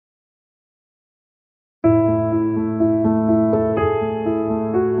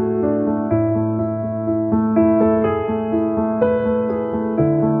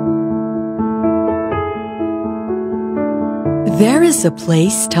There is a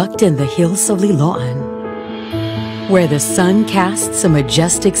place tucked in the hills of Liloan where the sun casts a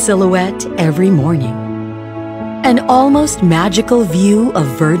majestic silhouette every morning. An almost magical view of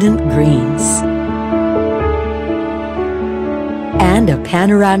verdant greens and a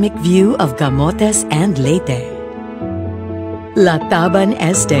panoramic view of Camotes and Leyte. Lataban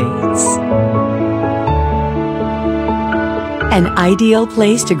Estates. An ideal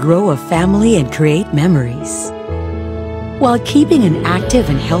place to grow a family and create memories, while keeping an active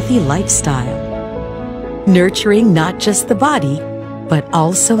and healthy lifestyle, nurturing not just the body, but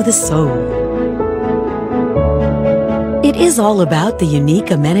also the soul. It is all about the unique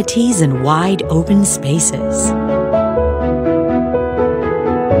amenities and wide open spaces.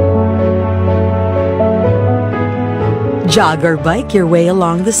 Jog or bike your way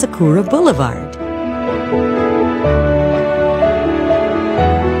along the Sakura Boulevard.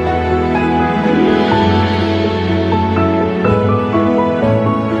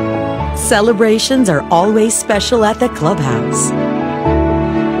 Celebrations are always special at the clubhouse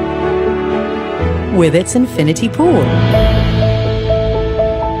with its infinity pool.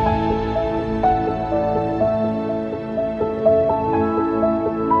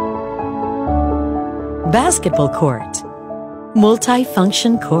 Basketball court,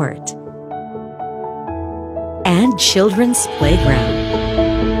 multi-function court, and children's playground.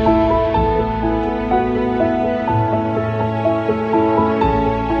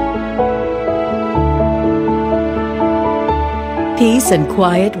 Peace and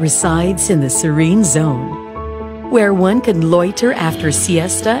quiet resides in the serene zone, where one can loiter after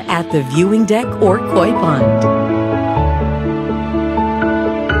siesta at the viewing deck or koi pond,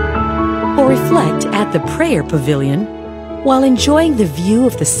 or reflect at the prayer pavilion while enjoying the view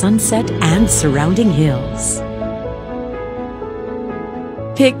of the sunset and surrounding hills.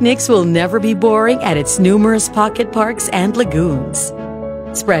 Picnics will never be boring at its numerous pocket parks and lagoons,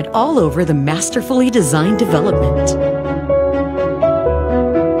 spread all over the masterfully designed development.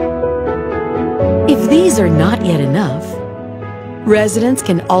 If these are not yet enough, residents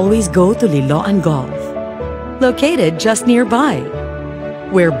can always go to Liloan Golf, located just nearby,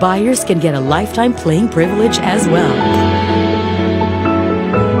 where buyers can get a lifetime playing privilege as well.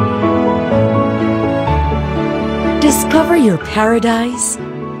 Discover your paradise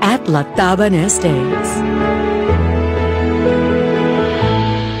at Lataban Estates.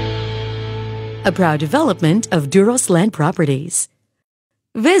 A proud development of Duros Land Properties.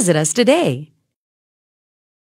 Visit us today.